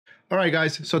All right,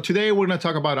 guys. So today we're going to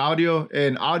talk about audio,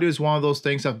 and audio is one of those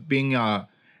things that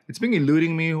it's been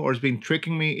eluding me, or it's been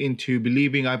tricking me into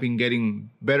believing I've been getting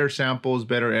better samples,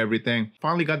 better everything.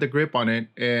 Finally got the grip on it,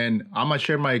 and I'm going to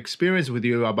share my experience with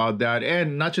you about that.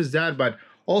 And not just that, but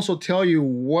also tell you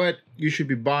what you should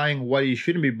be buying, what you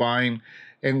shouldn't be buying,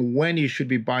 and when you should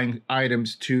be buying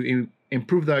items to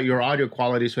improve your audio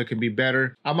quality so it can be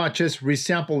better. I'm going to just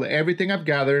resample everything I've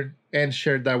gathered and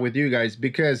share that with you guys,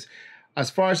 because as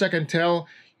far as I can tell,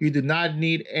 you do not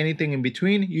need anything in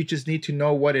between. You just need to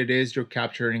know what it is you're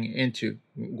capturing into.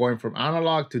 Going from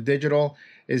analog to digital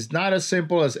is not as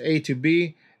simple as A to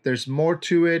B. There's more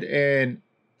to it, and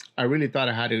I really thought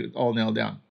I had it all nailed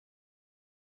down.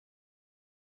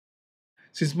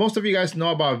 Since most of you guys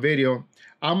know about video,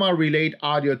 I'm gonna relate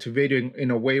audio to video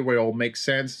in a way where it'll make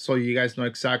sense, so you guys know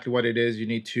exactly what it is you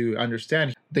need to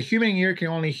understand. The human ear can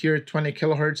only hear 20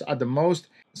 kilohertz at the most,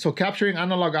 so capturing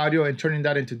analog audio and turning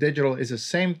that into digital is the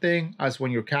same thing as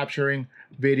when you're capturing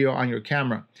video on your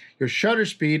camera. Your shutter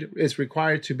speed is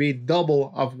required to be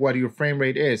double of what your frame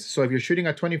rate is. So if you're shooting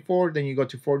at 24, then you go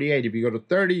to 48. If you go to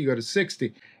 30, you go to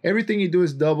 60. Everything you do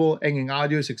is double, and in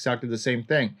audio is exactly the same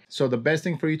thing. So the best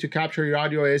thing for you to capture your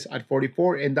audio is at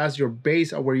 44, and that's your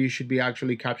base of where you should be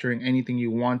actually capturing anything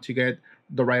you want to get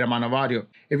the right amount of audio.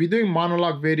 If you're doing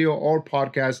monologue video or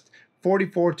podcast,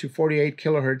 44 to 48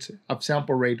 kilohertz of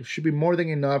sample rate should be more than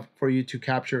enough for you to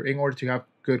capture in order to have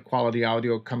good quality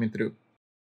audio coming through.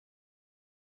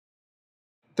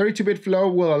 32-bit flow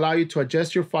will allow you to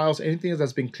adjust your files. Anything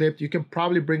that's been clipped, you can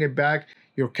probably bring it back.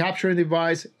 Your capturing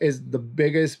device is the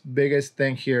biggest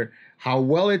thing here. How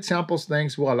well it samples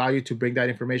things will allow you to bring that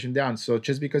information down. So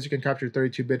just because you can capture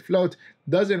 32-bit float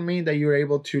doesn't mean that you're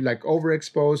able to like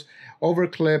overexpose,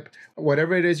 overclip,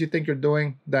 whatever it is you think you're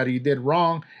doing that you did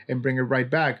wrong, and bring it right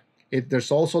back. There's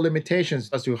also limitations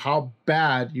as to how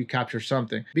bad you capture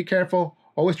something. Be careful.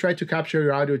 Always try to capture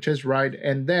your audio just right,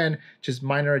 and then just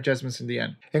minor adjustments in the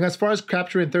end. And as far as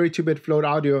capturing 32-bit float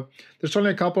audio, there's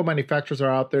only a couple of manufacturers that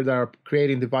are out there that are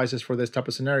creating devices for this type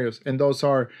of scenarios. And those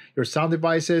are your sound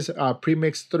devices,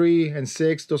 Premix 3 and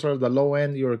 6. Those are the low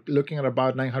end. You're looking at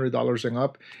about $900 and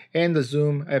up. And the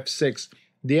Zoom F6.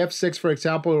 The F6, for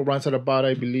example, runs at about,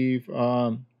 I believe,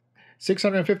 $650.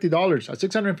 At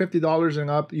 $650 and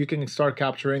up, you can start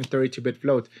capturing 32-bit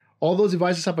float. All those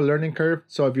devices have a learning curve,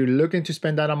 so if you're looking to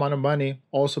spend that amount of money,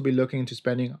 also be looking into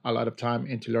spending a lot of time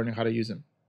into learning how to use them.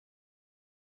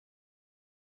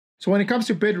 So when it comes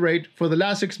to bitrate, for the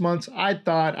last 6 months, I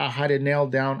thought I had it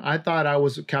nailed down. I thought I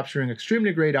was capturing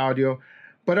extremely great audio,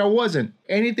 but I wasn't.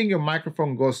 Anything your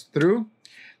microphone goes through,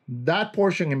 that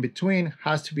portion in between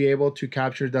has to be able to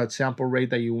capture that sample rate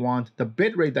that you want, the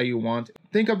bit rate that you want.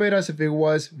 Think of it as if it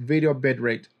was video bit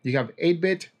rate. You have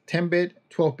 8-bit, 10-bit,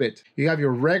 12-bit. You have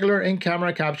your regular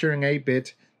in-camera capture in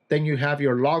 8-bit, then you have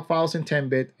your log files in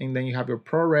 10-bit, and then you have your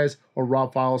ProRes or RAW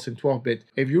files in 12-bit.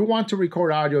 If you want to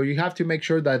record audio, you have to make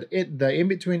sure that the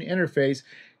in-between interface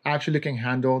actually can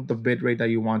handle the bit rate that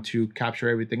you want to capture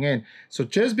everything in. So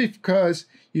just because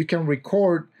you can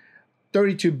record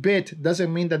 32-bit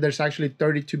doesn't mean that there's actually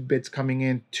 32 bits coming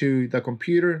into the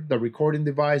computer, the recording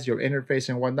device, your interface,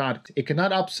 and whatnot. It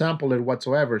cannot upsample it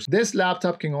whatsoever. This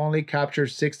laptop can only capture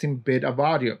 16-bit of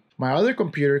audio. My other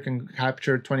computer can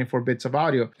capture 24 bits of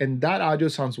audio, and that audio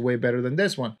sounds way better than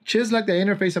this one. Just like the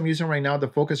interface I'm using right now, the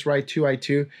Focusrite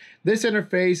 2i2, this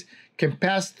interface can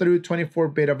pass through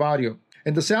 24-bit of audio.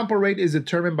 And the sample rate is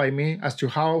determined by me as to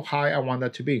how high I want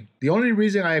that to be. The only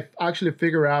reason I actually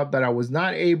figured out that I was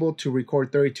not able to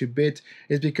record 32-bit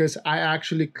is because I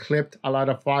actually clipped a lot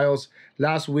of files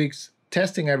last week's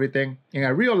testing everything, and I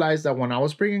realized that when I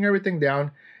was bringing everything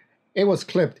down, it was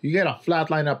clipped. You get a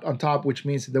flat line up on top, which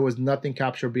means there was nothing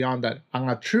captured beyond that. On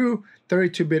a true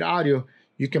 32-bit audio,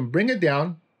 you can bring it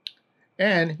down,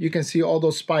 and you can see all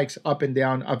those spikes up and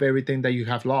down of everything that you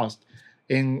have lost.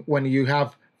 And when you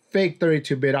have fake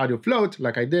 32-bit audio float,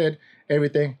 like I did,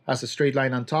 everything has a straight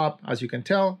line on top. As you can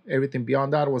tell, everything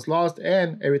beyond that was lost,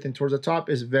 and everything towards the top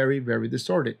is very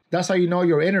distorted. That's how you know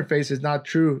your interface is not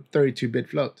true 32-bit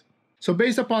float. So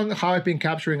based upon how I've been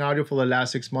capturing audio for the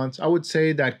last 6 months, I would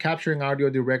say that capturing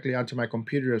audio directly onto my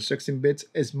computer at 16 bits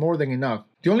is more than enough.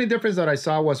 The only difference that I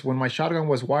saw was when my shotgun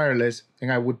was wireless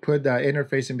and I would put the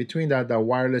interface in between that, the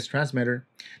wireless transmitter,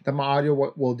 that my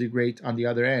audio will degrade on the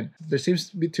other end. There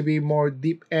seems to be more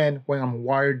deep end when I'm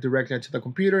wired directly into the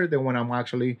computer than when I'm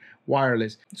actually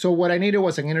wireless. So what I needed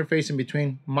was an interface in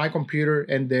between my computer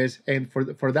and this, and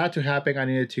for that to happen, I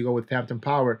needed to go with phantom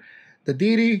power. The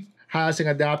DD has an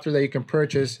adapter that you can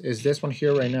purchase, is this one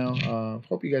here right now.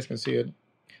 Hope you guys can see it.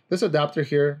 This adapter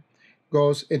here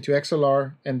goes into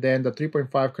XLR, and then the 3.5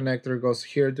 connector goes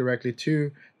here directly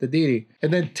to the DD.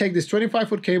 And then take this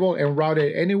 25-foot cable and route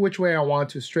it any which way I want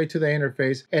to, straight to the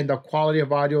interface, and the quality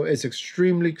of audio is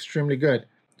extremely good.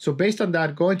 So based on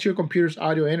that, go into your computer's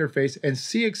audio interface and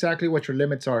see exactly what your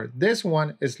limits are. This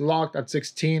one is locked at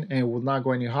 16 and it will not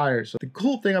go any higher. So the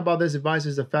cool thing about this device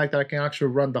is the fact that I can actually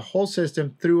run the whole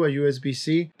system through a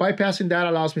USB-C. Bypassing that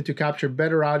allows me to capture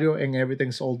better audio, and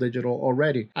everything's all digital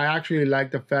already. I actually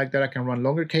like the fact that I can run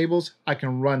longer cables. I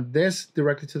can run this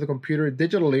directly to the computer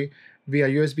digitally via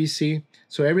USB-C.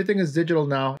 So everything is digital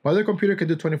now. My other computer can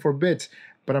do 24 bits,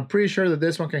 but I'm pretty sure that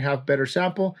this one can have better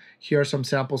sample. Here are some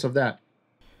samples of that.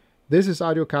 This is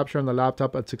audio capture on the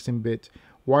laptop at 16-bit,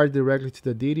 wired directly to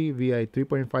the DD via a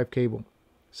 3.5 cable.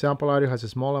 Sample audio has a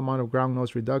small amount of ground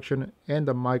noise reduction, and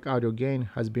the mic audio gain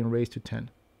has been raised to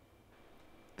 10.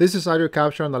 This is audio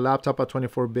capture on the laptop at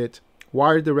 24-bit,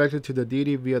 wired directly to the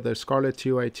DD via the Scarlet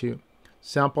 2i2.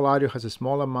 Sample audio has a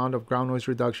small amount of ground noise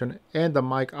reduction, and the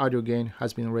mic audio gain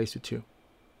has been raised to 2.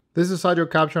 This is audio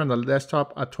capture on the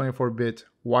desktop at 24-bit,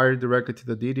 wired directly to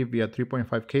the DD via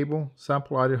 3.5 cable.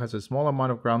 Sample audio has a small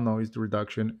amount of ground noise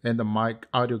reduction, and the mic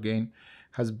audio gain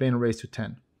has been raised to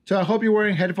 10. So I hope you're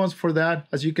wearing headphones for that.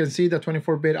 As you can see, the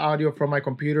 24-bit audio from my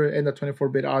computer and the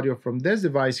 24-bit audio from this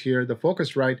device here, the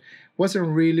Focusrite, wasn't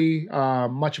really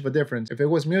much of a difference. If it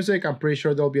was music, I'm pretty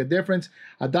sure there'll be a difference.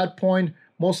 At that point,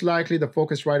 most likely the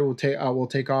Focusrite will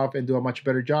take off and do a much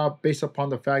better job based upon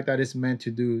the fact that it's meant to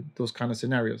do those kind of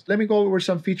scenarios. Let me go over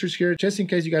some features here just in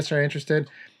case you guys are interested.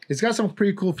 It's got some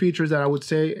pretty cool features that I would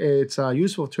say it's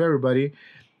useful to everybody.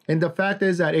 And the fact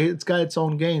is that it's got its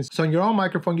own gains. So on your own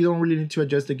microphone, you don't really need to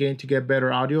adjust the gain to get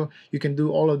better audio. You can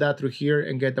do all of that through here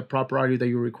and get the proper audio that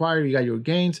you require. You got your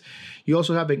gains. You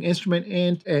also have an instrument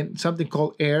in and something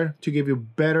called air to give you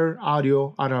better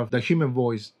audio out of the human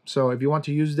voice. So if you want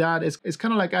to use that, it's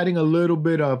kind of like adding a little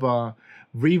bit of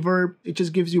reverb. It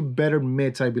just gives you better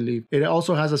mids, I believe. It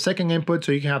also has a second input,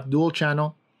 so you can have dual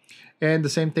channel. And the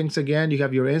same things again, you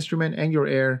have your instrument and your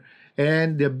air.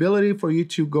 And the ability for you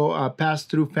to go pass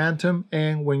through Phantom,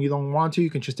 and when you don't want to, you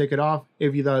can just take it off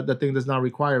if the thing does not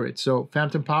require it. So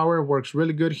Phantom power works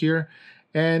really good here.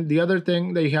 And the other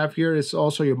thing that you have here is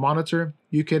also your monitor.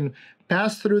 You can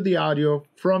pass through the audio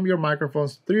from your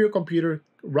microphones through your computer,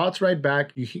 routes right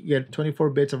back. You get 24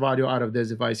 bits of audio out of this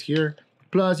device here.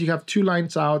 Plus, you have two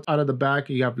lines out of the back.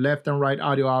 You have left and right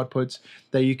audio outputs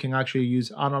that you can actually use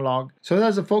analog. So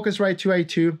that's a Focusrite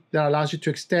 2i2 that allows you to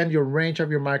extend your range of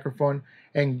your microphone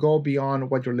and go beyond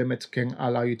what your limits can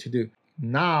allow you to do.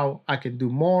 Now I can do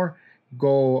more,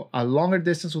 go a longer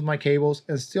distance with my cables,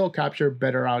 and still capture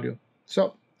better audio.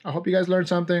 So I hope you guys learned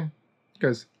something,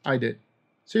 because I did.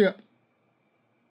 See ya.